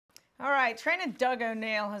All right, trainer Doug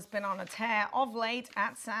O'Neill has been on a tear of late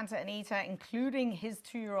at Santa Anita, including his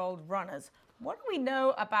 2-year-old runners. What do we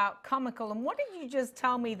know about Comical, and what did you just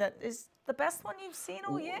tell me that is the best one you've seen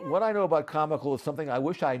all year? What I know about Comical is something I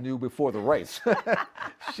wish I knew before the race.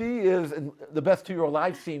 She is the best 2-year-old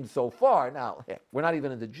I've seen so far. Now, heck, we're not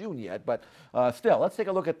even into June yet, but still, let's take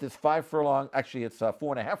a look at this 5 furlong, actually it's a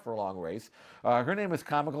 4.5 furlong race. Her name is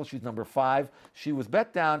Comical. She's number 5. She was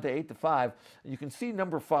bet down to 8-5. You can see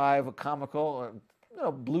number 5, Comical.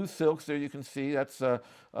 Blue silks there you can see. That's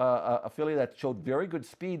a filly that showed very good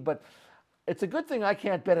speed, but it's a good thing I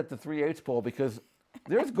can't bet at the 3/8 pole because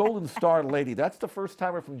there's Golden Star Lady. That's the first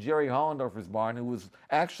timer from Jerry Hollendorfer's barn who was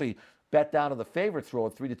actually bet down to the favorites row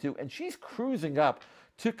at 3-2, and she's cruising up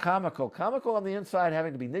to Comical. Comical on the inside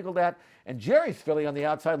having to be niggled at, and Jerry's filly on the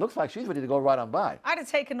outside looks like she's ready to go right on by. I'd have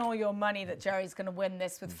taken all your money that Jerry's going to win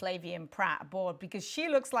this with Flavian Pratt aboard because she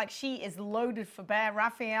looks like she is loaded for bear.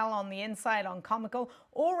 Raphael on the inside on Comical,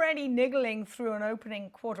 already niggling through an opening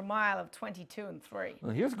quarter mile of 22-3.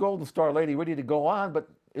 Well, here's Golden Star Lady ready to go on, but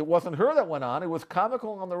it wasn't her that went on. It was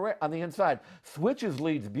Comical on the inside. Switches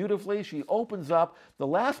leads beautifully. She opens up. The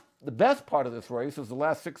best part of this race is the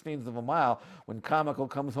last 16ths of a mile when Comical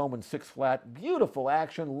comes home in 6 flat. Beautiful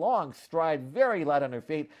action, long stride, very light on her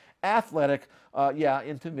feet, athletic.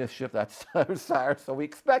 Into mischief. That's her sire, so we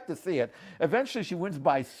expect to see it. Eventually, she wins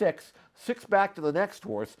by 6 back to the next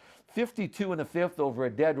horse. 52 in the 5th over a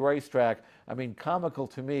dead racetrack. I mean, Comical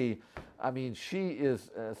to me, she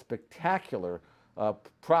is a spectacular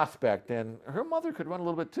prospect, and her mother could run a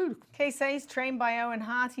little bit too. Case trained by Owen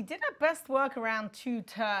Hart. He did her best work around 2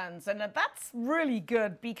 turns, and that's really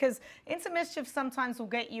good because Into Mischief sometimes will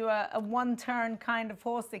get you a 1-turn kind of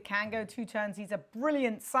horse. They can go 2 turns. He's a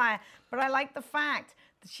brilliant sire, but I like the fact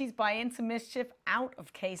that she's by Into Mischief out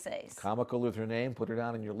of Case. Comical is her name. Put her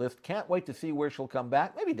down in your list. Can't wait to see where she'll come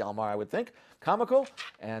back. Maybe Del Mar, I would think. Comical,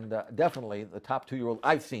 and definitely the top 2-year-old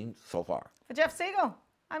I've seen so far. For Jeff Siegel,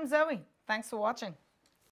 I'm Zoe. Thanks for watching.